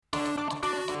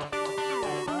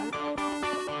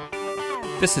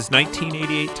This is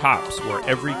 1988 Topps, where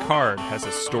every card has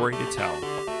a story to tell.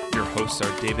 Your hosts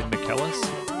are David McKellis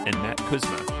and Matt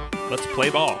Kuzma. Let's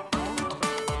play ball.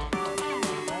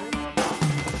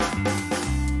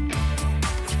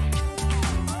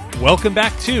 Welcome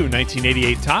back to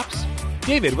 1988 Topps.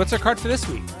 David, what's our card for this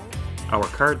week? Our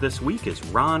card this week is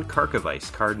Ron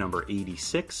Karkovice, card number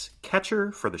 86,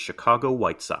 catcher for the Chicago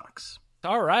White Sox.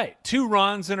 All right, 2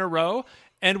 Rons in a row,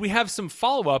 and we have some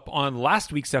follow-up on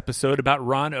last week's episode about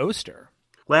Ron Oster.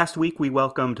 Last week we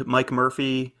welcomed Mike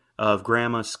Murphy of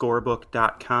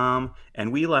GrandmaScorebook.com,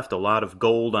 and we left a lot of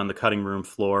gold on the cutting room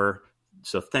floor.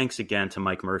 So thanks again to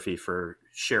Mike Murphy for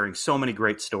sharing so many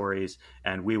great stories,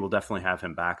 and we will definitely have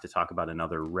him back to talk about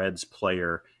another Reds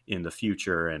player in the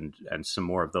future and some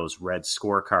more of those Reds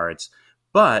scorecards.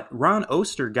 But Ron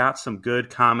Oster got some good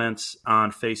comments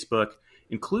on Facebook,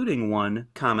 including one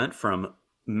comment from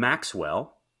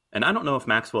Maxwell. And I don't know if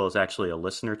Maxwell is actually a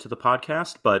listener to the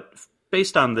podcast, but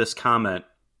based on this comment,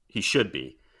 he should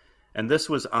be. And this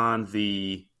was on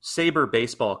the Sabre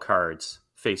Baseball Cards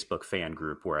Facebook fan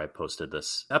group where I posted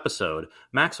this episode.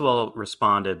 Maxwell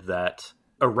responded that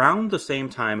around the same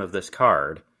time of this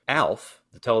card, Alf,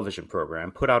 the television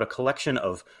program, put out a collection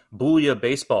of Booyah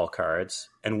baseball cards,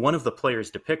 and one of the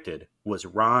players depicted was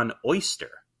Ron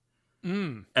Oester.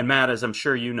 And Matt, as I'm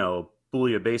sure you know,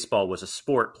 Booyah baseball was a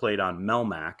sport played on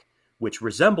Melmac, which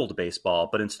resembled baseball,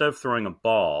 but instead of throwing a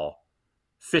ball,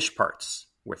 fish parts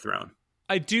were thrown.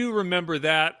 I do remember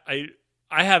that.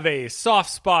 I have a soft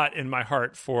spot in my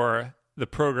heart for the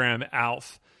program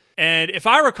Alf. And if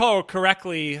I recall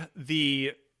correctly,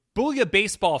 the Booyah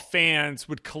baseball fans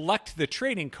would collect the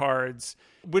trading cards,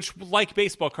 which, like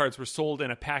baseball cards, were sold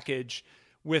in a package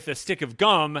with a stick of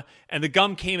gum, and the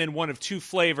gum came in one of 2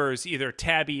 flavors, either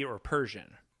tabby or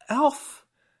Persian. Alf?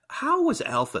 How was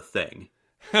Alf a thing?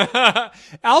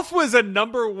 Alf was a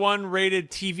number 1 rated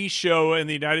TV show in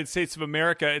the United States of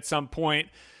America at some point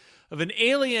of an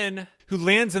alien who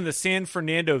lands in the San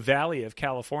Fernando Valley of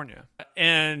California.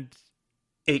 And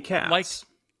 8 cats. Like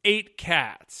 8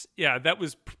 cats. Yeah, that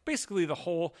was basically the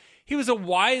whole... He was a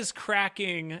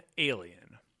wisecracking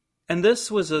alien. And this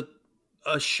was a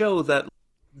show that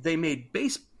they made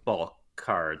baseball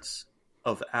cards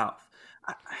of Alf.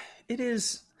 It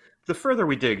is... The further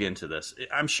we dig into this,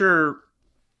 I'm sure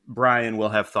Brian will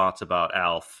have thoughts about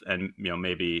Alf, and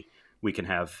maybe we can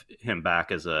have him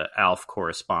back as a Alf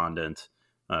correspondent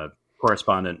live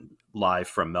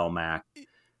from Melmac.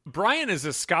 Brian is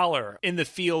a scholar in the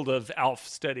field of Alf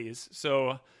studies,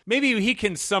 so maybe he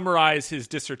can summarize his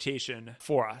dissertation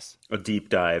for us. A deep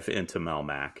dive into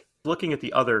Melmac. Looking at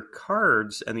the other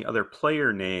cards and the other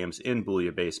player names in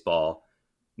Booyah Baseball,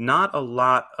 not a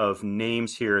lot of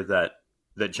names here that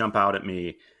jump out at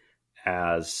me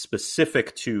as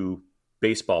specific to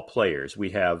baseball players. We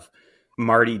have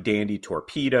Marty Dandy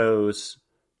Torpedoes,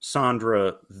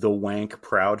 Sandra the Wank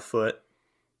Proudfoot,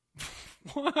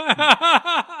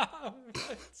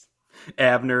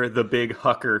 Abner the Big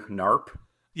Hucker Narp.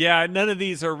 Yeah, none of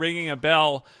these are ringing a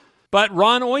bell, but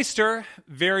Ron Oester,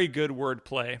 very good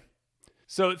wordplay.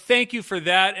 So thank you for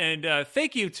that, and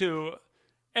thank you to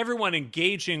everyone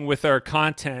engaging with our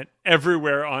content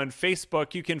everywhere on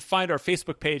Facebook. You can find our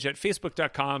Facebook page at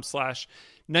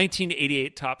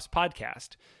facebook.com/1988topspodcast.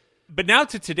 But now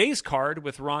to today's card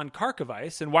with Ron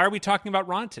Karkovice. And why are we talking about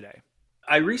Ron today?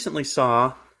 I recently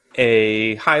saw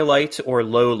a highlight or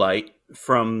low light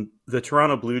from the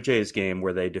Toronto Blue Jays game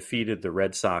where they defeated the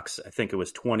Red Sox. I think it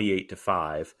was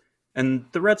 28-5. And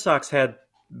the Red Sox had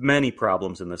many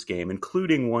problems in this game,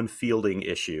 including one fielding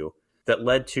issue that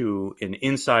led to an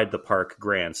inside the park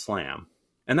grand slam.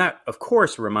 And that, of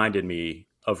course, reminded me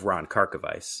of Ron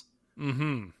Karkovice.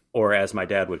 Mm-hmm. Or as my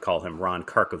dad would call him, Ron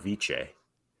Karkovice.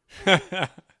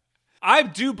 I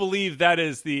do believe that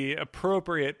is the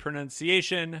appropriate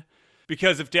pronunciation,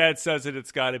 because if Dad says it,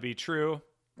 it's got to be true.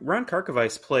 Ron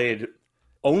Karkovice played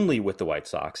only with the White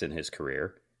Sox in his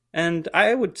career, and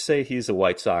I would say he's a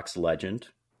White Sox legend.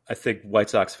 I think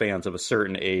White Sox fans of a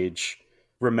certain age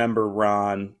remember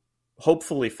Ron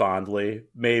hopefully fondly,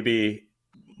 maybe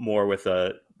more with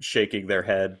a shaking their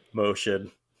head motion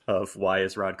of why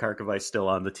is Ron Karkovice still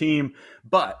on the team.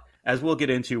 But as we'll get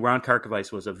into, Ron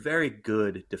Karkovice was a very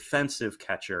good defensive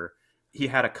catcher. He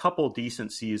had a couple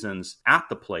decent seasons at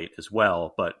the plate as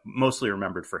well, but mostly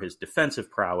remembered for his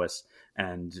defensive prowess,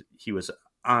 and he was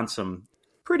on some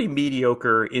pretty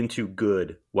mediocre into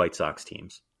good White Sox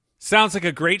teams. Sounds like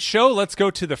a great show. Let's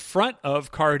go to the front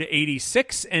of card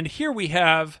 86, and here we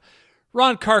have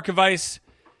Ron Karkovice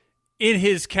in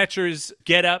his catcher's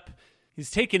getup.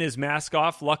 He's taken his mask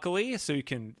off, luckily, so you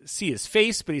can see his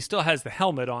face, but he still has the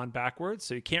helmet on backwards,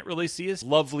 so you can't really see his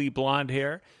lovely blonde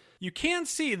hair. You can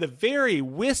see the very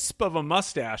wisp of a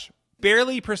mustache,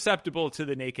 barely perceptible to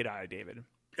the naked eye, David.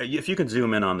 If you can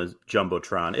zoom in on the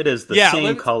Jumbotron, it is the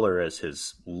same color as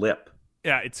his lip.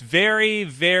 Yeah, it's very,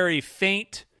 very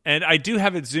faint. And I do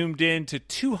have it zoomed in to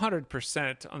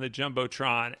 200% on the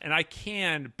Jumbotron, and I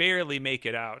can barely make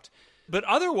it out. But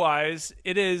otherwise,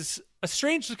 it is a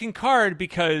strange-looking card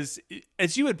because,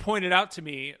 as you had pointed out to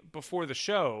me before the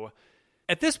show,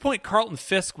 at this point, Carlton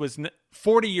Fisk was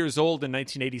 40 years old in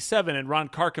 1987, and Ron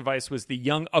Karkovice was the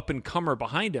young up-and-comer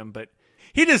behind him. But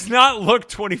he does not look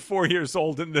 24 years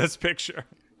old in this picture.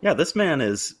 Yeah, this man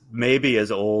is maybe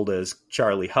as old as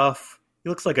Charlie Huff. He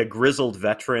looks like a grizzled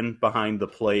veteran behind the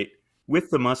plate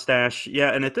with the mustache. Yeah,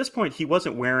 and at this point, he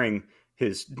wasn't wearing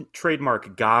his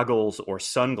trademark goggles or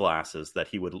sunglasses that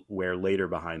he would wear later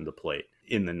behind the plate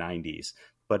in the 90s.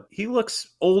 But he looks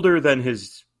older than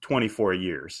his 24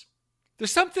 years.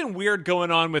 There's something weird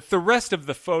going on with the rest of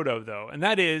the photo, though, and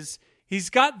that is he's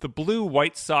got the blue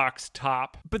White Sox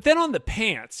top, but then on the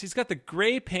pants, he's got the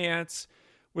gray pants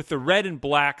with the red and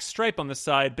black stripe on the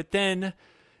side, but then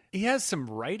he has some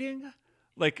writing,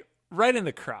 like right in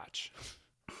the crotch.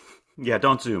 Yeah,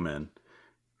 don't zoom in.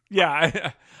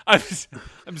 Yeah, I'm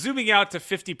zooming out to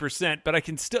 50%,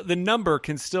 but the number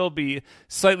can still be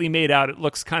slightly made out. It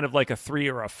looks kind of like a 3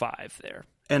 or a 5 there.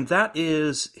 And that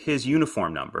is his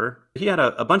uniform number. He had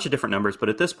a bunch of different numbers, but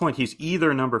at this point, he's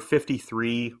either number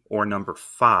 53 or number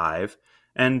 5.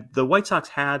 And the White Sox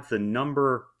had the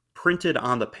number printed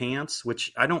on the pants,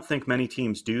 which I don't think many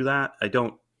teams do that. I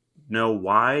don't know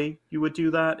why you would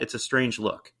do that. It's a strange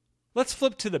look. Let's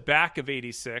flip to the back of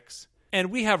 86. And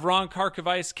we have Ron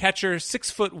Karkovice, catcher,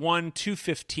 6'1",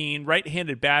 215,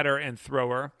 right-handed batter and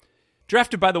thrower.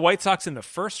 Drafted by the White Sox in the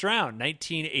first round,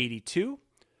 1982.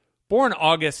 Born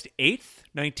August 8th,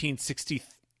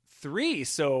 1963.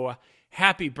 So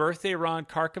happy birthday, Ron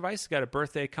Karkovice. Got a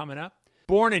birthday coming up.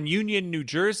 Born in Union, New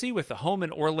Jersey, with a home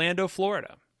in Orlando,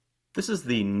 Florida. This is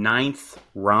the 9th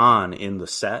Ron in the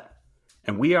set.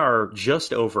 And we are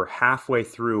just over halfway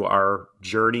through our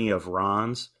journey of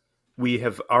Rons. We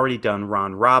have already done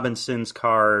Ron Robinson's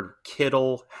card,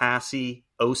 Kittle, Hasse,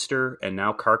 Oster, and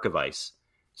now Karkovice.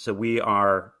 So we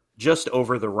are just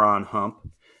over the Ron hump.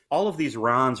 All of these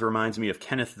Rons reminds me of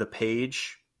Kenneth the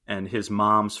Page and his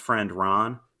mom's friend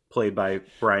Ron, played by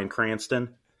Bryan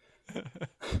Cranston.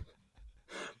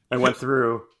 I went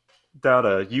down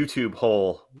a YouTube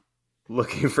hole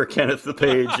looking for Kenneth the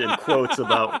Page and quotes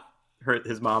about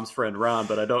his mom's friend Ron,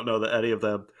 but I don't know that any of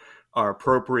them are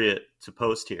appropriate to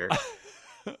post here.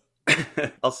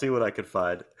 I'll see what I could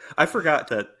find. I forgot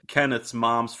that Kenneth's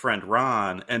mom's friend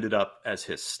Ron ended up as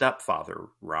his stepfather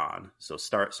Ron. So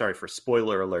sorry for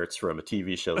spoiler alerts from a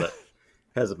TV show that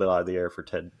hasn't been on the air for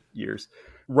 10 years.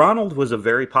 Ronald was a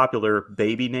very popular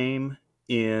baby name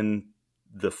in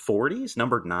the 40s,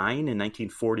 number 9 in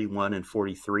 1941 and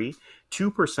 43.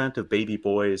 2% of baby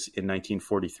boys in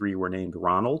 1943 were named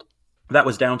Ronald. That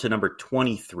was down to number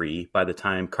 23 by the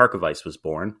time Karkovice was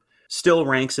born. Still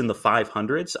ranks in the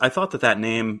 500s. I thought that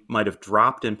name might have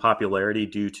dropped in popularity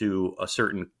due to a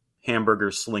certain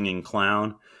hamburger-slinging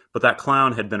clown, but that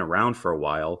clown had been around for a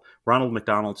while. Ronald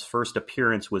McDonald's first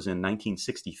appearance was in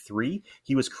 1963.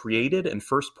 He was created and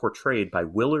first portrayed by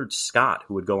Willard Scott,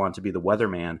 who would go on to be the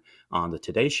weatherman on the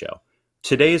Today Show.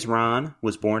 Today's Ron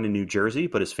was born in New Jersey,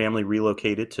 but his family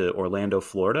relocated to Orlando,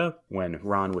 Florida when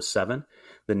Ron was 7.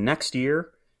 The next year,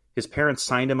 his parents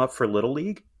signed him up for Little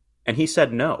League, and he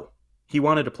said no. He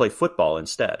wanted to play football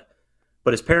instead.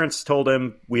 But his parents told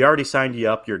him, "We already signed you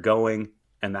up, you're going,"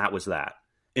 and that was that.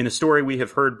 In a story we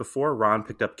have heard before, Ron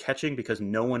picked up catching because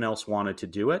no one else wanted to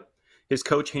do it. His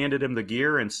coach handed him the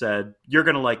gear and said, "You're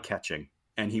going to like catching."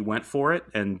 And he went for it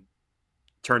and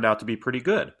turned out to be pretty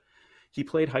good. He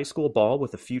played high school ball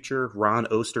with a future Ron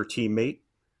Oster teammate,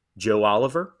 Joe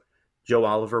Oliver. Joe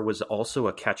Oliver was also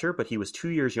a catcher, but he was 2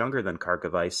 years younger than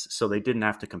Karkovice, so they didn't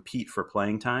have to compete for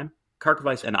playing time.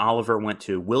 Karkovice and Oliver went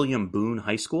to William Boone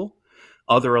High School.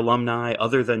 Other alumni,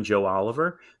 other than Joe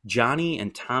Oliver, Johnny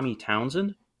and Tommy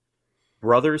Townsend,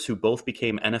 brothers who both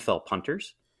became NFL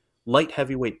punters, light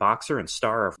heavyweight boxer and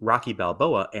star of Rocky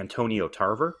Balboa, Antonio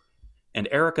Tarver, and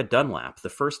Erica Dunlap, the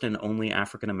first and only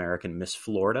African-American Miss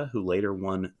Florida, who later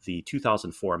won the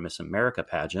 2004 Miss America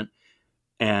pageant,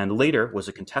 and later was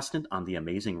a contestant on The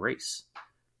Amazing Race.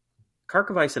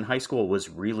 Karkovice in high school was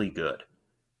really good.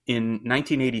 In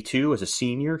 1982, as a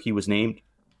senior, he was named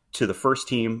to the first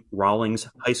team Rawlings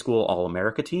High School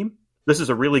All-America team. This is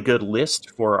a really good list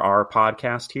for our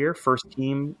podcast here. First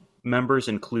team members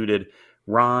included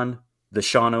Ron, the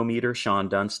Sean-O-Meter, Sean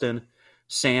Dunston,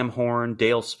 Sam Horn,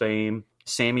 Dale Sphame,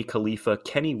 Sammy Khalifa,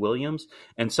 Kenny Williams,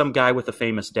 and some guy with a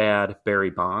famous dad, Barry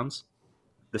Bonds.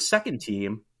 The second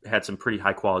team had some pretty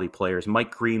high-quality players,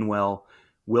 Mike Greenwell,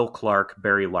 Will Clark,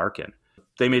 Barry Larkin.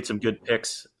 They made some good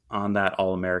picks on that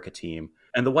All-America team.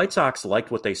 And the White Sox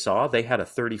liked what they saw. They had a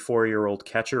 34-year-old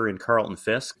catcher in Carlton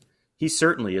Fisk. He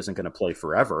certainly isn't going to play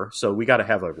forever, so we got to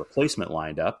have a replacement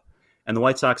lined up. And the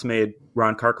White Sox made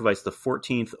Ron Karkovice the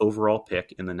 14th overall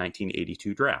pick in the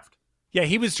 1982 draft. Yeah,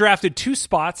 he was drafted 2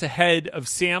 spots ahead of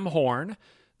Sam Horn.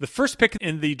 The first pick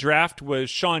in the draft was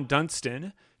Sean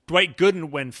Dunston. Dwight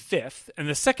Gooden went 5th. And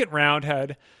the second round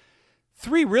had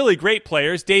 3 really great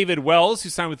players. David Wells, who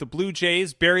signed with the Blue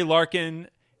Jays, Barry Larkin,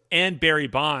 and Barry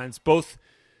Bonds, both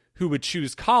who would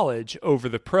choose college over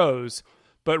the pros.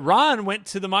 But Ron went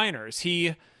to the minors.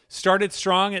 He started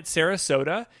strong at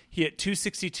Sarasota. He hit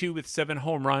 .262 with 7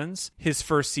 home runs his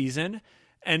first season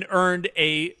and earned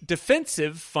a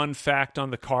defensive fun fact on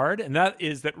the card, and that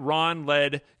is that Ron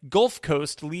led Gulf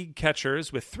Coast League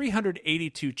catchers with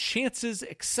 382 chances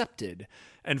accepted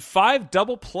and 5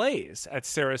 double plays at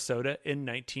Sarasota in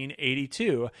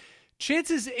 1982.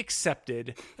 Chances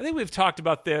accepted. I think we've talked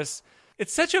about this.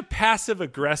 It's such a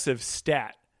passive-aggressive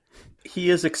stat. He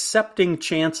is accepting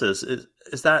chances.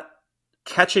 Is that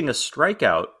catching a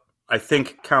strikeout, I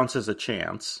think, counts as a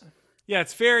chance? Yeah,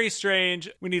 it's very strange.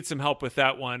 We need some help with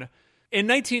that one. In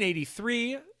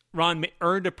 1983, Ron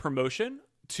earned a promotion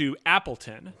to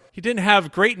Appleton. He didn't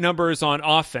have great numbers on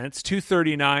offense,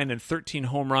 239 and 13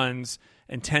 home runs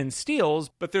and 10 steals,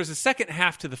 but there's a second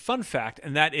half to the fun fact,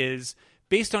 and that is,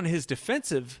 based on his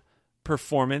defensive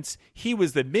performance, he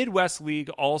was the Midwest League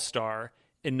All-Star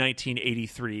in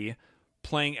 1983,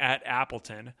 playing at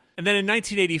Appleton. And then in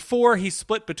 1984, he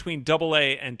split between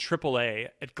AA and AAA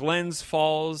at Glens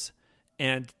Falls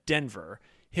and Denver,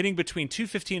 hitting between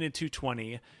 215 and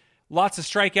 220. Lots of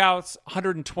strikeouts,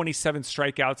 127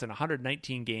 strikeouts in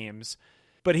 119 games.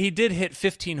 But he did hit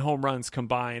 15 home runs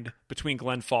combined between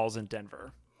Glen Falls and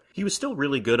Denver. He was still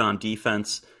really good on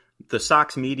defense. The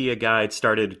Sox media guide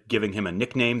started giving him a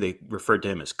nickname. They referred to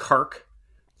him as Kark.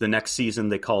 The next season,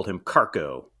 they called him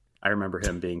Karko. I remember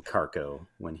him being Karko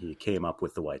when he came up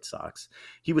with the White Sox.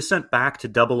 He was sent back to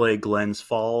AA Glens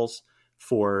Falls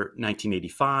for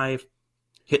 1985,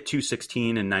 hit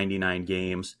 .216 in 99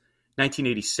 games.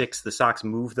 1986, the Sox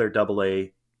moved their AA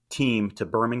team to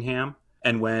Birmingham.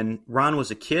 And when Ron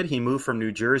was a kid, he moved from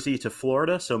New Jersey to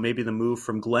Florida. So maybe the move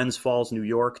from Glens Falls, New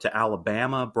York to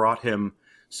Alabama brought him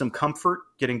some comfort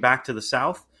getting back to the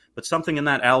South. But something in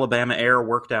that Alabama air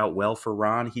worked out well for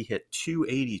Ron. He hit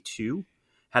 .282,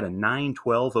 had a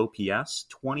 .912 OPS,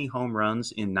 20 home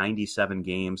runs in 97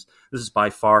 games. This is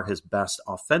by far his best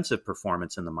offensive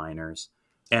performance in the minors.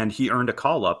 And he earned a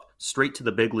call-up straight to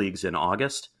the big leagues in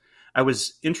August. I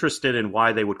was interested in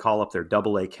why they would call up their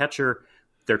AA catcher.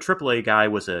 Their AAA guy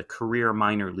was a career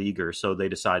minor leaguer, so they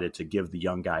decided to give the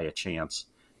young guy a chance.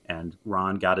 And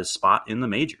Ron got his spot in the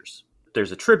majors.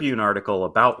 There's a Tribune article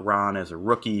about Ron as a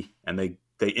rookie, and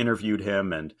they interviewed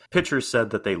him, and pitchers said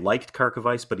that they liked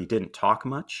Karkovice, but he didn't talk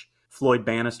much. Floyd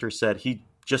Bannister said he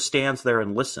just stands there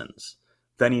and listens.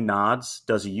 Then he nods,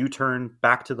 does a U-turn,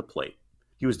 back to the plate.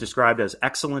 He was described as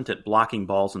excellent at blocking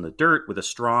balls in the dirt with a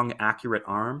strong, accurate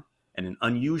arm and an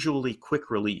unusually quick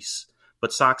release.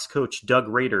 But Sox coach Doug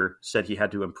Rader said he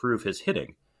had to improve his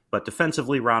hitting. But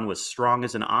defensively, Ron was strong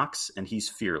as an ox, and he's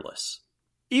fearless.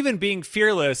 Even being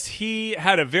fearless, he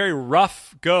had a very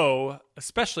rough go,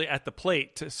 especially at the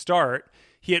plate to start.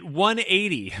 He hit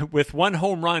 .180 with 1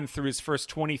 home run through his first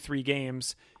 23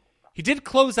 games. He did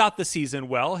close out the season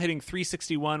well, hitting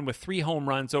 .361 with 3 home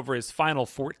runs over his final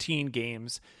 14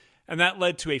 games, and that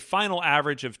led to a final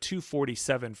average of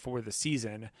 .247 for the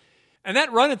season. And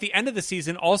that run at the end of the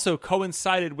season also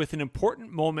coincided with an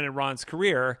important moment in Ron's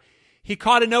career. He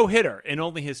caught a no-hitter in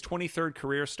only his 23rd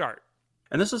career start.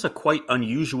 And this is a quite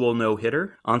unusual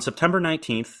no-hitter. On September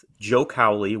 19th, Joe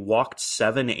Cowley walked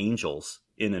 7 Angels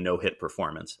in a no-hit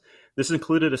performance. This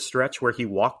included a stretch where he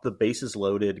walked the bases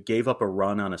loaded, gave up a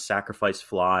run on a sacrifice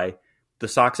fly. The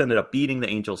Sox ended up beating the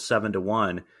Angels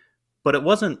 7-1, but it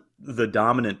wasn't the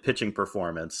dominant pitching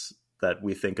performance that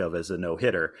we think of as a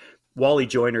no-hitter. Wally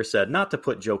Joyner said not to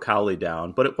put Joe Cowley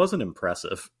down, but it wasn't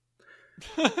impressive.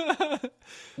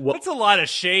 That's a lot of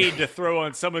shade to throw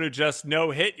on someone who just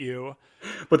no-hit you.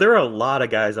 But there are a lot of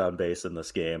guys on base in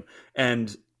this game.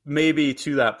 And maybe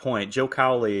to that point, Joe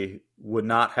Cowley would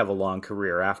not have a long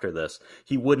career after this.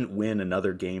 He wouldn't win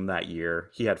another game that year.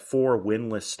 He had 4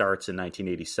 winless starts in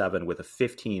 1987 with a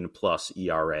 15-plus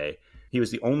ERA. He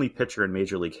was the only pitcher in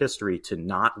Major League history to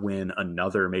not win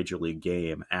another Major League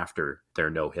game after their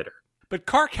no-hitter. But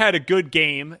Kark had a good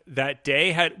game that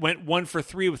day. Went 1 for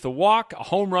 3 with a walk, a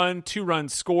home run, 2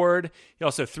 runs scored. He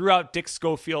also threw out Dick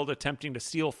Schofield, attempting to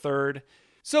steal third.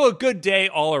 So a good day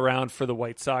all around for the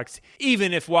White Sox,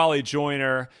 even if Wally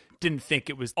Joyner didn't think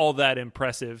it was all that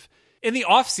impressive. In the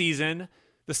offseason,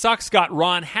 the Sox got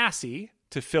Ron Hassey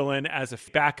to fill in as a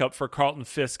backup for Carlton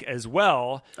Fisk as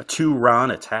well. A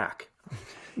 2-Ron attack.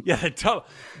 Yeah,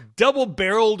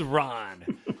 double-barreled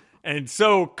Ron. And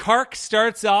so Kark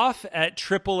starts off at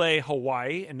AAA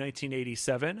Hawaii in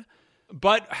 1987,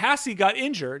 but Hassey got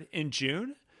injured in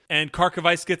June, and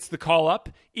Karkovice gets the call up,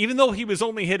 even though he was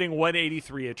only hitting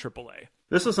 183 at AAA.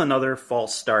 This was another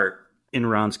false start in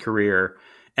Ron's career.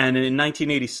 And in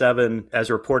 1987,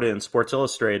 as reported in Sports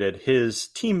Illustrated, his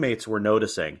teammates were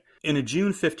noticing. In a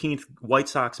June 15th White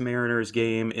Sox-Mariners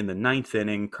game in the 9th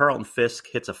inning, Carlton Fisk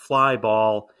hits a fly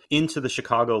ball into the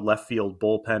Chicago left field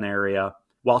bullpen area.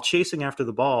 While chasing after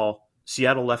the ball,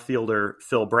 Seattle left fielder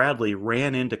Phil Bradley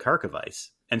ran into Karkovice.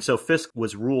 And so Fisk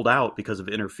was ruled out because of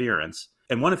interference.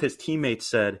 And one of his teammates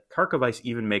said, Karkovice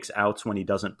even makes outs when he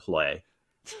doesn't play.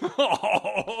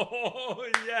 Oh,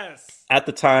 yes. At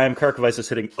the time, Karkovice was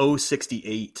hitting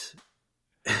 .068.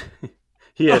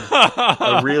 He had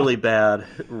a really bad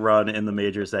run in the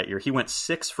majors that year. He went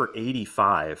 6 for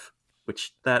 85,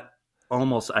 which that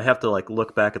almost, I have to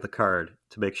look back at the card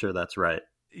to make sure that's right.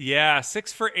 Yeah,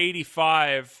 6 for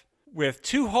 85 with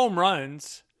 2 home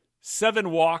runs,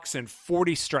 7 walks, and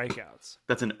 40 strikeouts.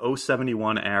 That's an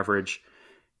 .071 average,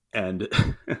 and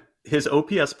his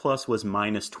OPS plus was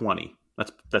 -20.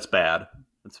 That's bad.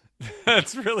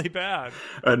 That's really bad.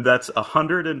 And that's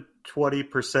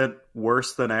 120%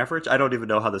 worse than average. I don't even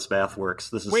know how this math works.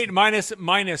 This is minus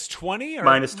 20 or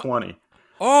minus 20.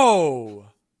 Oh,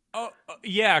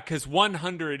 yeah, because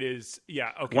 100 is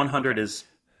okay. 100 is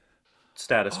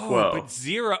status quo. But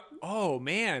 0. Oh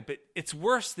man, but it's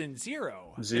worse than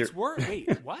 0. It's worse. Wait,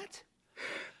 what?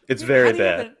 It's very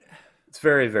bad. It's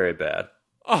very, very bad.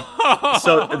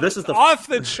 So this is off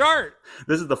the chart.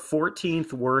 This is the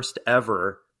 14th worst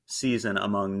ever season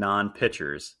among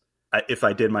non-pitchers, if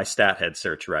I did my StatHead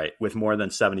search right, with more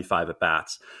than 75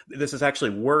 at-bats. This is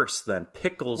actually worse than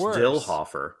Pickles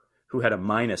Dillhofer, who had a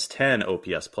 -10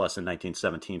 OPS plus in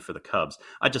 1917 for the Cubs.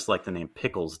 I just like the name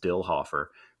Pickles Dillhofer.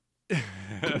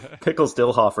 Pickles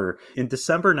Dillhofer. In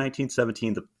December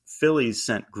 1917, the Phillies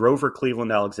sent Grover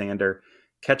Cleveland Alexander,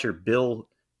 catcher Bill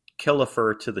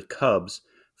Killefer to the Cubs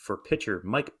for pitcher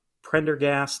Mike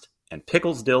Prendergast and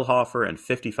Pickles Dillhofer and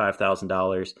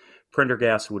 $55,000.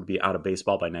 Prendergast would be out of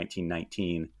baseball by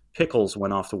 1919. Pickles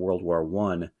went off to World War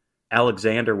I.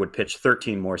 Alexander would pitch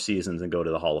 13 more seasons and go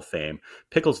to the Hall of Fame.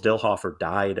 Pickles Dillhofer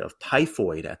died of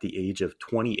typhoid at the age of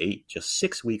 28, just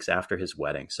 6 weeks after his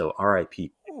wedding. So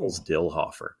R.I.P. Pickles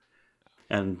Dillhofer.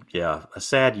 And yeah, a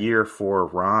sad year for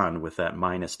Ron with that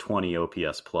 -20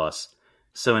 OPS plus.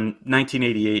 So in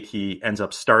 1988, he ends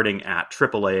up starting at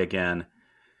AAA again.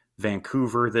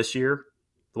 Vancouver this year.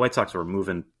 The White Sox were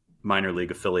moving minor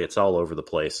league affiliates all over the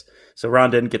place. So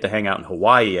Ron didn't get to hang out in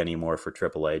Hawaii anymore for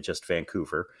AAA, just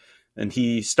Vancouver. And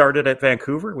he started at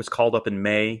Vancouver, was called up in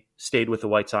May, stayed with the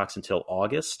White Sox until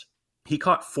August. He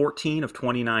caught 14 of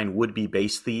 29 would-be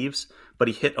base thieves, but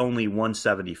he hit only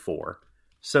 174.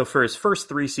 So for his first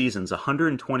 3 seasons,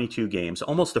 122 games,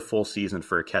 almost a full season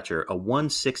for a catcher, a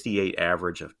 168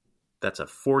 average that's a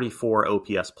 44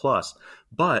 OPS plus.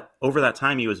 But over that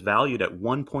time, he was valued at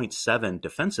 1.7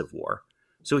 defensive WAR.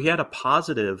 So he had a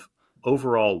positive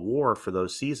overall WAR for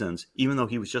those seasons, even though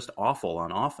he was just awful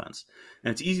on offense.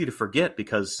 And it's easy to forget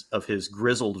because of his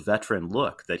grizzled veteran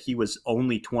look that he was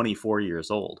only 24 years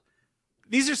old.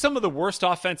 These are some of the worst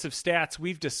offensive stats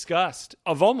we've discussed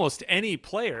of almost any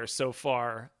player so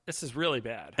far. This is really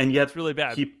bad. And yet it's really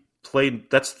bad. He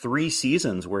played, that's 3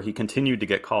 seasons where he continued to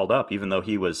get called up, even though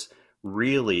he was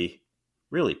really,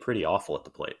 really pretty awful at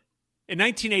the plate. In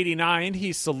 1989,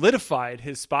 he solidified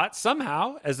his spot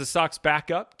somehow as the Sox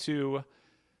backup to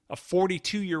a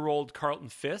 42-year-old Carlton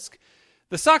Fisk.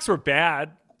 The Sox were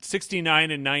bad, 69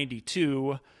 and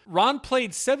 92. Ron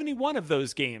played 71 of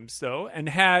those games, though, and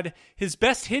had his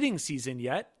best hitting season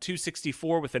yet,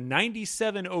 264 with a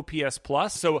 97 OPS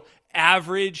plus, so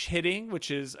average hitting,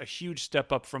 which is a huge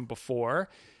step up from before,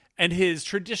 and his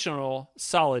traditional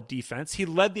solid defense. He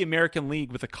led the American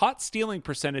League with a caught stealing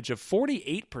percentage of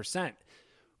 48%,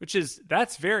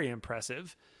 that's very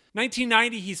impressive.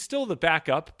 1990, he's still the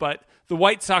backup, but the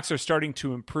White Sox are starting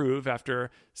to improve after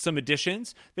some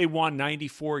additions. They won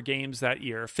 94 games that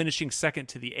year, finishing second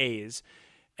to the A's.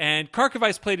 And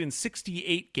Karkovice played in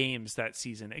 68 games that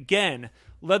season. Again,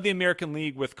 led the American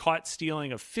League with caught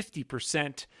stealing of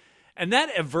 50%. And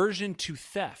that aversion to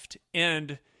theft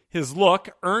and His look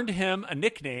earned him a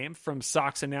nickname from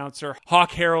Sox announcer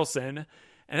Hawk Harrelson,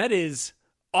 and that is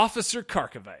Officer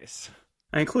Karkovice.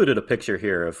 I included a picture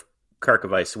here of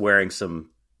Karkovice wearing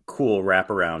some cool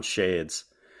wraparound shades.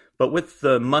 But with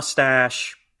the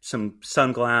mustache, some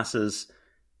sunglasses,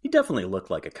 he definitely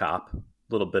looked like a cop. A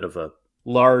little bit of a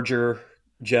larger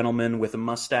gentleman with a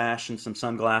mustache and some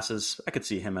sunglasses. I could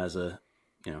see him as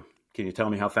can you tell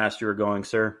me how fast you were going,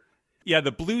 sir? Yeah,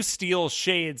 the blue steel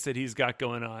shades that he's got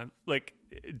going on,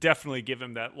 definitely give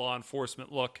him that law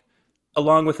enforcement look.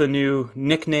 Along with a new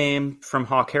nickname from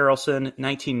Hawk Harrelson,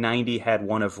 1990 had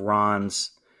one of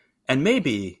Ron's, and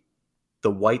maybe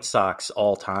the White Sox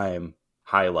all-time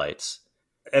highlights,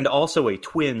 and also a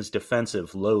Twins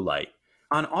defensive lowlight.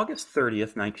 On August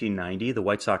 30th, 1990, the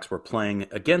White Sox were playing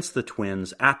against the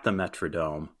Twins at the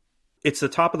Metrodome. It's the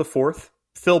top of the fourth.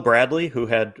 Phil Bradley, who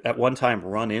had at one time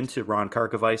run into Ron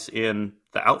Karkovice in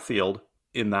the outfield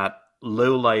in that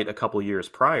lowlight a couple years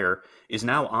prior, is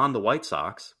now on the White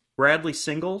Sox. Bradley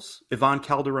singles, Ivan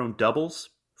Calderon doubles,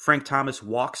 Frank Thomas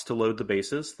walks to load the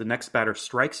bases. The next batter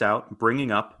strikes out,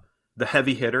 bringing up the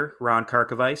heavy hitter, Ron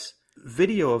Karkovice.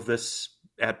 Video of this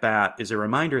at bat is a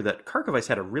reminder that Karkovice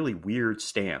had a really weird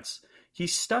stance. He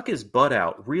stuck his butt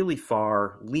out really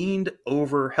far, leaned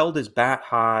over, held his bat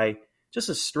high, just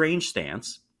a strange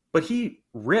stance. But he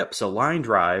rips a line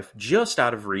drive just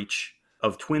out of reach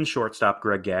of Twin shortstop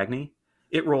Greg Gagne.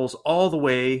 It rolls all the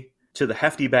way to the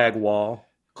hefty bag wall,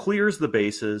 clears the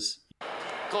bases.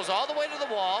 Goes all the way to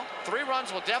the wall. 3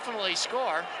 runs will definitely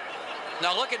score.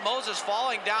 Now look at Moses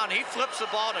falling down. He flips the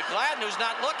ball to Gladden, who's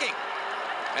not looking.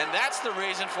 And that's the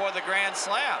reason for the grand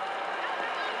slam.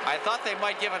 I thought they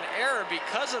might give an error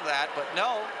because of that, but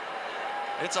no.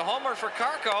 It's a homer for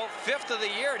Karko, 5th of the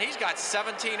year, and he's got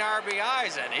 17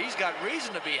 RBIs, and he's got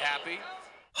reason to be happy.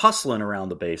 Hustling around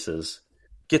the bases,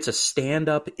 gets a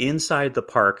stand-up inside the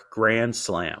park grand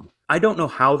slam. I don't know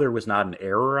how there was not an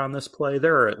error on this play.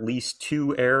 There are at least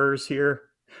 2 errors here.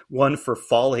 One for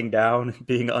falling down,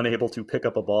 being unable to pick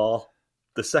up a ball.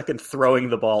 The second throwing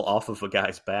the ball off of a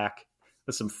guy's back.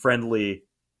 With some friendly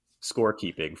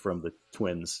scorekeeping from the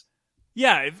Twins.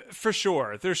 Yeah, for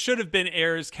sure. There should have been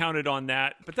errors counted on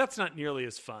that, but that's not nearly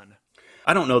as fun.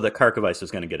 I don't know that Karkovice was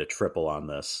going to get a triple on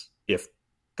this if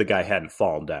the guy hadn't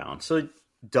fallen down. So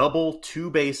double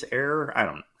 2-base error? I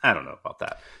don't know about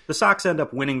that. The Sox end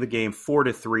up winning the game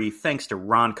 4-3 thanks to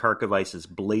Ron Karkovice's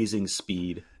blazing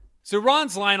speed. So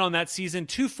Ron's line on that season,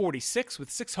 246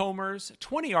 with 6 homers,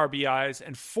 20 RBIs,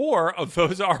 and 4 of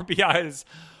those RBIs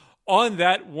on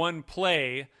that one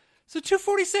play. So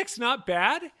 246, not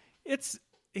bad.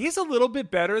 He's a little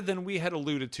bit better than we had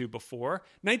alluded to before.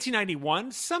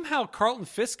 1991, somehow Carlton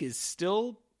Fisk is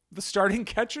still the starting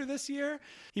catcher this year.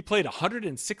 He played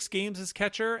 106 games as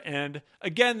catcher, and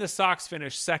again, the Sox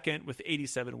finished second with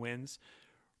 87 wins.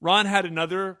 Ron had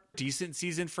another decent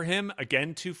season for him.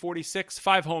 Again, 246,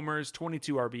 5 homers,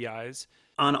 22 RBIs.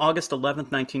 On August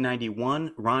 11th,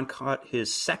 1991, Ron caught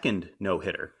his second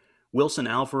no-hitter. Wilson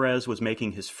Alvarez was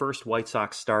making his first White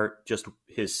Sox start, just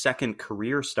his second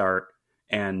career start,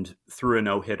 and threw a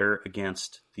no-hitter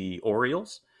against the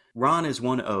Orioles. Ron is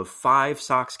one of 5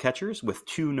 Sox catchers with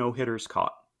 2 no-hitters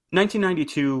caught.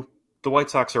 1992, the White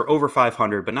Sox are over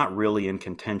 500, but not really in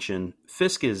contention.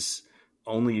 Fisk is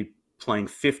only playing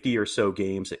 50 or so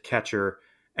games at catcher,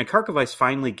 and Karkovice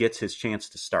finally gets his chance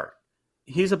to start.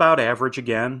 He's about average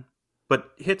again, but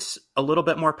hits a little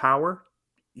bit more power.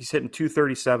 He's hitting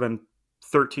 237,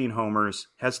 13 homers,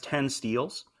 has 10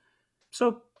 steals.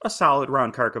 So a solid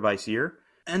Ron Karkovice year.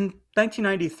 And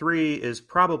 1993 is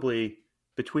probably,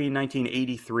 between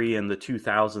 1983 and the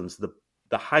 2000s,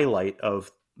 the highlight of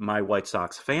my White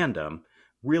Sox fandom.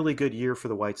 Really good year for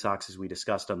the White Sox, as we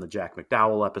discussed on the Jack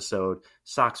McDowell episode.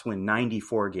 Sox win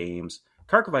 94 games.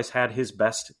 Karkovice had his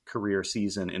best career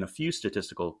season in a few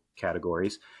statistical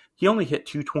categories. He only hit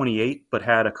 228, but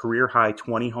had a career-high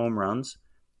 20 home runs,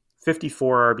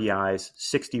 54 RBIs,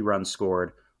 60 runs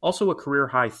scored, also a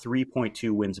career-high 3.2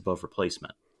 wins above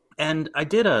replacement. And I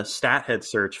did a stat head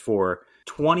search for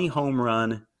 20 home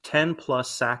run, 10-plus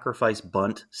sacrifice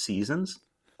bunt seasons.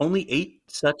 Only 8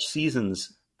 such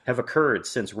seasons have occurred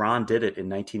since Ron did it in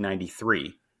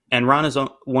 1993. And Ron is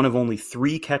one of only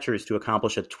 3 catchers to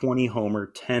accomplish a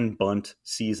 20-homer, 10-bunt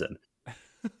season.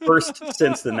 First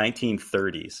since the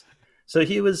 1930s. So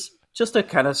he was just a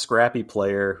kind of scrappy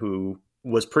player who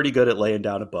was pretty good at laying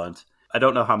down a bunt. I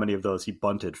don't know how many of those he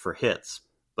bunted for hits,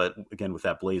 but again, with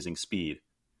that blazing speed.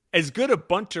 As good a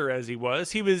bunter as he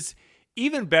was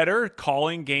even better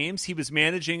calling games. He was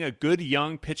managing a good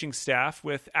young pitching staff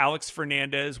with Alex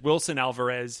Fernandez, Wilson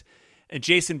Alvarez, and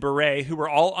Jason Beret, who were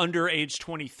all under age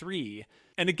 23.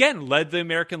 and again led the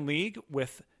American League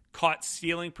with caught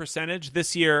stealing percentage.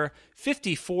 This year,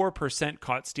 54%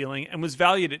 caught stealing, and was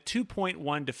valued at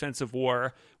 2.1 defensive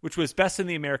WAR, which was best in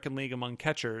the American League among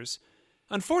catchers.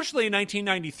 Unfortunately,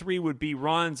 1993 would be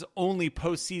Ron's only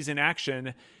postseason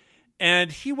action, and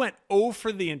he went 0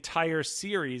 for the entire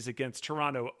series against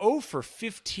Toronto, 0 for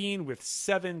 15 with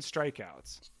 7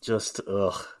 strikeouts.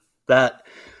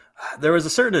 There was a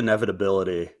certain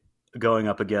inevitability going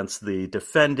up against the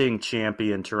defending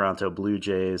champion Toronto Blue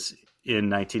Jays in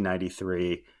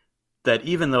 1993, that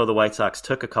even though the White Sox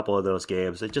took a couple of those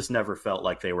games, it just never felt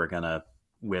like they were going to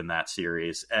win that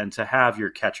series. And to have your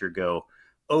catcher go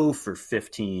 0 for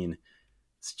 15,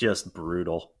 it's just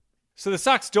brutal. So the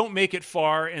Sox don't make it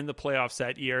far in the playoffs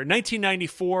that year.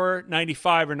 1994,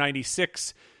 95, or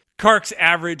 96, Kark's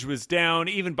average was down,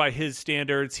 even by his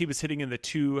standards. He was hitting in the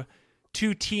two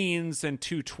teens and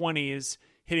 220s,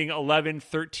 hitting 11,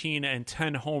 13, and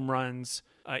 10 home runs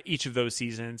each of those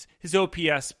seasons. His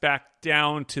OPS back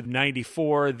down to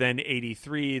 94, then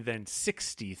 83, then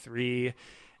 63.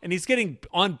 And he's getting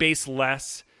on base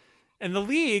less. And the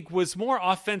league was more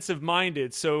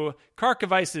offensive-minded, so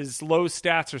Karkovice's low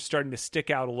stats are starting to stick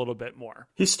out a little bit more.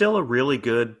 He's still a really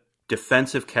good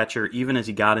defensive catcher, even as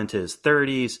he got into his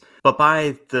 30s. But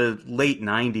by the late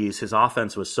 90s, his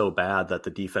offense was so bad that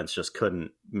the defense just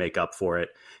couldn't make up for it.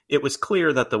 It was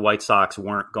clear that the White Sox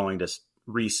weren't going to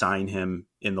re-sign him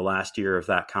in the last year of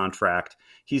that contract.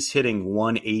 He's hitting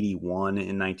 181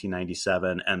 in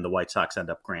 1997, and the White Sox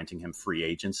end up granting him free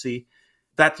agency.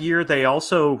 That year, they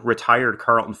also retired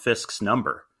Carlton Fisk's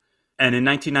number. And in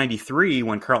 1993,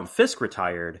 when Carlton Fisk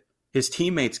retired, his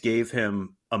teammates gave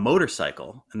him a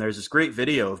motorcycle. And there's this great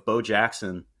video of Bo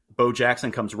Jackson. Bo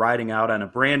Jackson comes riding out on a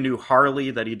brand new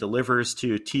Harley that he delivers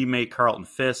to teammate Carlton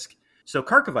Fisk. So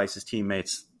Karkovice's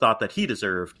teammates thought that he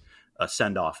deserved a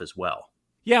send-off as well.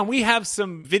 Yeah, we have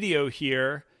some video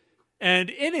here. And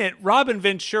in it, Robin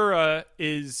Ventura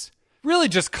is really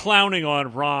just clowning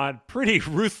on Ron pretty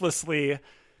ruthlessly.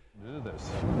 Do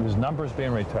this. His number's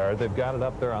being retired. They've got it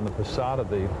up there on the facade of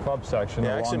the club section.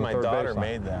 Yeah, actually, my daughter baseline.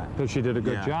 Made that. So she did a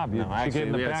good job. She gave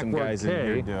him the backward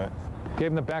K. Do it. Gave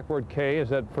him the backward K. Is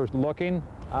that for looking?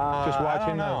 Just watching? I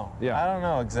don't know. I don't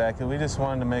know exactly. We just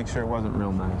wanted to make sure it wasn't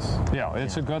real nice. Yeah,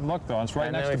 it's a good look, though. It's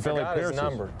right next to Billy Pierce's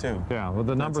number, too. Yeah, well,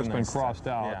 the number's been crossed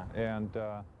out. Yeah.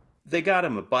 And they got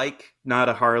him a bike, not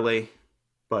a Harley,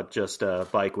 but just a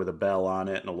bike with a bell on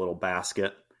it and a little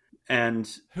basket. And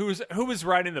who was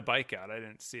riding the bike out? I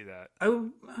didn't see that.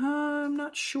 I'm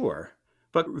not sure.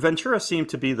 But Ventura seemed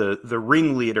to be the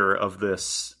ringleader of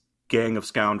this gang of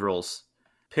scoundrels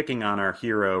picking on our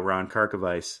hero, Ron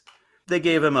Karkovice. They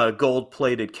gave him a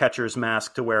gold-plated catcher's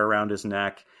mask to wear around his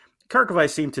neck.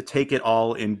 Karkovice seemed to take it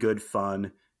all in good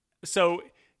fun. So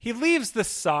he leaves the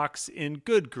Sox in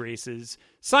good graces,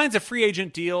 signs a free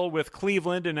agent deal with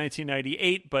Cleveland in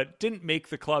 1998, but didn't make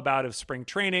the club out of spring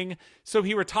training, so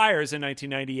he retires in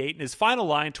 1998. In his final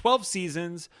line, 12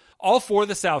 seasons, all for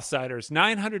the Southsiders,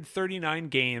 939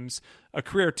 games, a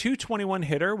career .221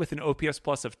 hitter with an OPS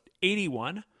plus of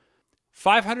 81,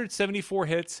 574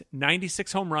 hits,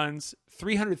 96 home runs,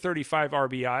 335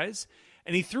 RBIs,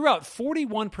 and he threw out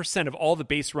 41% of all the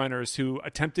base runners who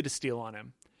attempted to steal on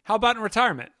him. How about in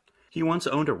retirement? He once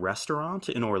owned a restaurant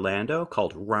in Orlando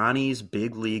called Ronnie's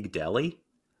Big League Deli,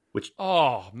 which...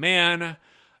 Oh, man.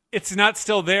 It's not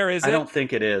still there, is it? I don't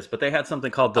think it is, but they had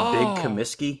something called the Big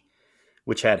Comiskey,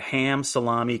 which had ham,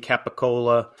 salami,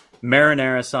 capicola,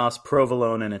 marinara sauce,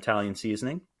 provolone, and Italian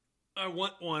seasoning. I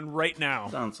want one right now.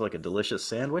 Sounds like a delicious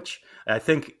sandwich. I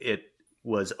think it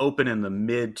was open in the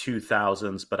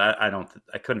mid-2000s, but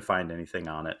I couldn't find anything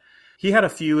on it. He had a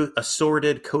few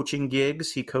assorted coaching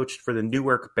gigs. He coached for the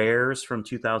Newark Bears from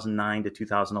 2009 to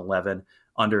 2011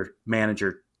 under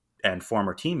manager and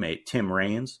former teammate Tim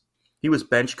Raines. He was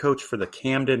bench coach for the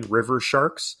Camden River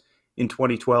Sharks in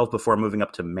 2012 before moving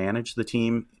up to manage the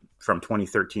team from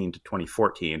 2013 to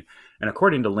 2014. And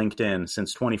according to LinkedIn,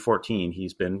 since 2014,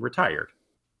 he's been retired.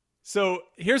 So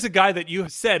here's a guy that you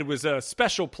said was a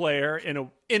special player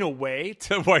in a way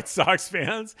to White Sox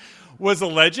fans, was a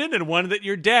legend, and one that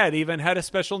your dad even had a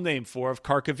special name for, of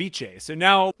Karkovice. So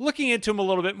now looking into him a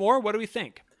little bit more, what do we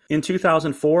think? In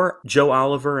 2004, Joe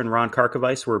Oliver and Ron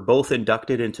Karkovice were both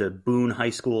inducted into Boone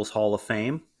High School's Hall of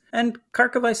Fame, and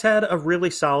Karkovice had a really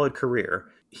solid career.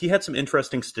 He had some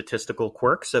interesting statistical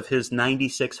quirks. Of his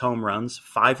 96 home runs,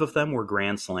 5 of them were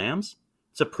grand slams.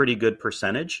 It's a pretty good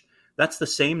percentage. That's the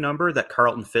same number that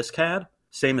Carlton Fisk had,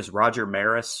 same as Roger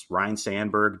Maris, Ryne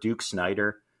Sandberg, Duke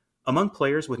Snider. Among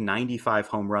players with 95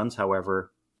 home runs,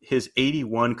 however, his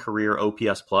 81 career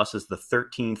OPS plus is the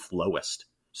 13th lowest.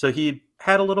 So he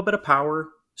had a little bit of power,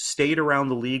 stayed around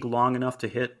the league long enough to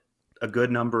hit a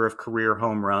good number of career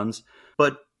home runs,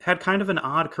 but had kind of an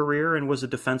odd career and was a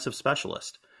defensive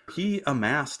specialist. He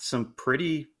amassed some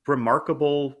pretty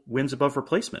remarkable wins above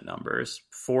replacement numbers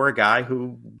for a guy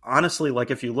who, honestly,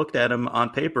 like if you looked at him on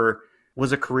paper,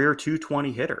 was a career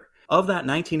 220 hitter. Of that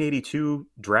 1982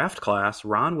 draft class,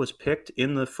 Ron was picked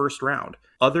in the first round.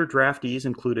 Other draftees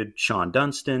included Sean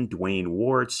Dunston, Dwayne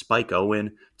Ward, Spike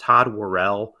Owen, Todd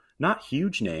Worrell. Not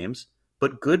huge names,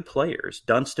 but good players.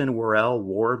 Dunston, Worrell,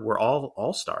 Ward were all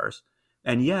all-stars.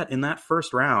 And yet, in that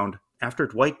first round, after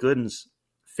Dwight Gooden's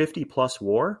 50-plus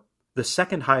WAR, the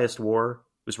second highest WAR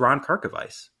was Ron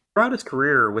Karkovice. Throughout his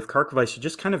career with Karkovice, you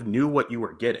just kind of knew what you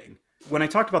were getting. When I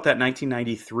talked about that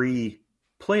 1993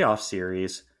 playoff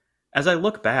series, as I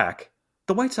look back,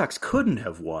 the White Sox couldn't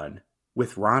have won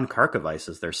with Ron Karkovice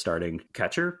as their starting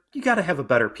catcher. You got to have a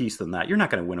better piece than that. You're not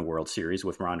going to win a World Series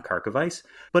with Ron Karkovice.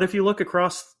 But if you look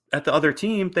across at the other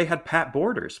team, they had Pat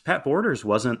Borders. Pat Borders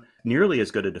wasn't nearly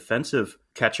as good a defensive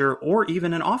catcher or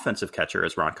even an offensive catcher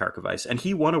as Ron Karkovice, and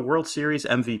he won a World Series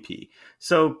MVP.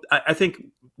 So I think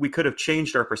we could have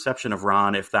changed our perception of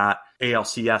Ron if that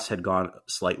ALCS had gone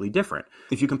slightly different.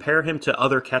 If you compare him to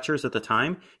other catchers at the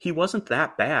time, he wasn't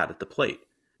that bad at the plate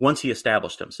once he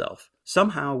established himself.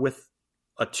 Somehow, with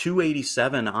a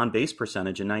 287 on-base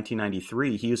percentage in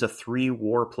 1993, he was a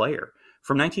 3-WAR player.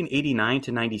 From 1989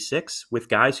 to 96, with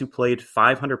guys who played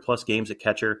 500-plus games at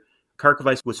catcher,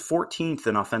 Karkovice was 14th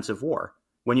in offensive WAR.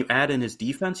 When you add in his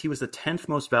defense, he was the 10th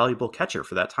most valuable catcher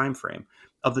for that time frame.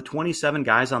 Of the 27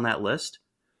 guys on that list,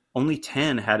 only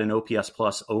 10 had an OPS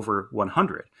plus over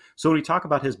 100. So when we talk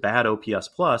about his bad OPS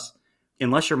plus,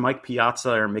 unless you're Mike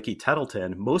Piazza or Mickey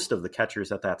Tettleton, most of the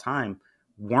catchers at that time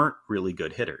weren't really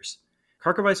good hitters.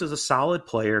 Karkovice is a solid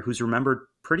player who's remembered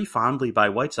pretty fondly by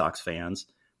White Sox fans.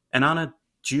 And on a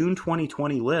June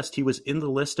 2020 list, he was in the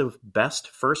list of best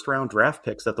first-round draft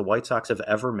picks that the White Sox have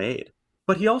ever made.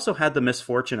 But he also had the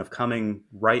misfortune of coming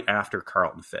right after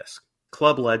Carlton Fisk,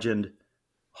 club legend,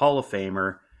 Hall of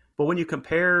Famer. But when you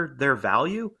compare their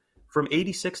value, from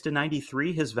 86 to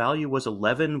 93, his value was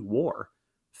 11 WAR.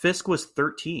 Fisk was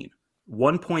 13,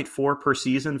 1.4 per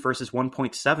season versus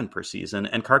 1.7 per season,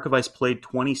 and Karkovice played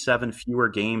 27 fewer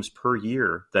games per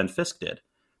year than Fisk did.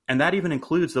 And that even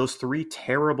includes those 3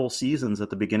 terrible seasons at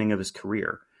the beginning of his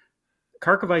career.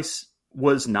 Karkovice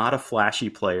was not a flashy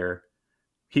player.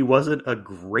 He wasn't a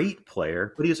great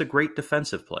player, but he was a great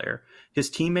defensive player. His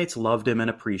teammates loved him and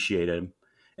appreciated him.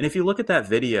 And if you look at that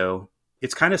video,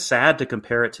 it's kind of sad to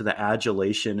compare it to the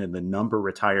adulation and the number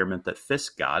retirement that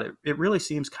Fisk got. It really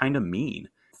seems kind of mean.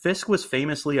 Fisk was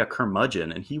famously a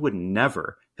curmudgeon, and he would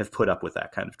never have put up with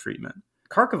that kind of treatment.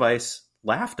 Karkovice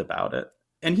laughed about it,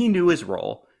 and he knew his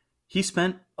role. He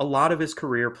spent a lot of his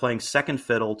career playing second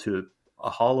fiddle to a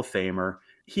Hall of Famer.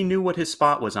 He knew what his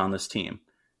spot was on this team.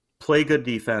 Play good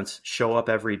defense, show up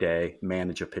every day,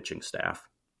 manage a pitching staff.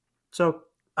 So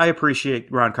I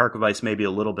appreciate Ron Karkovice maybe a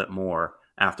little bit more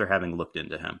after having looked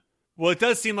into him. Well, it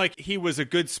does seem like he was a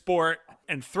good sport,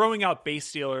 and throwing out base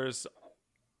stealers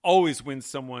always wins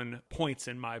someone points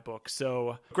in my book.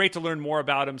 So great to learn more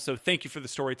about him. So thank you for the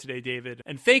story today, David.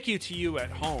 And thank you to you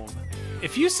at home.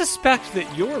 If you suspect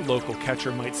that your local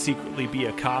catcher might secretly be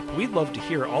a cop, we'd love to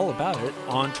hear all about it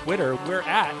on Twitter. We're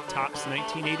at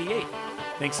Tops1988.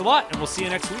 Thanks a lot, and we'll see you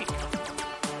next week.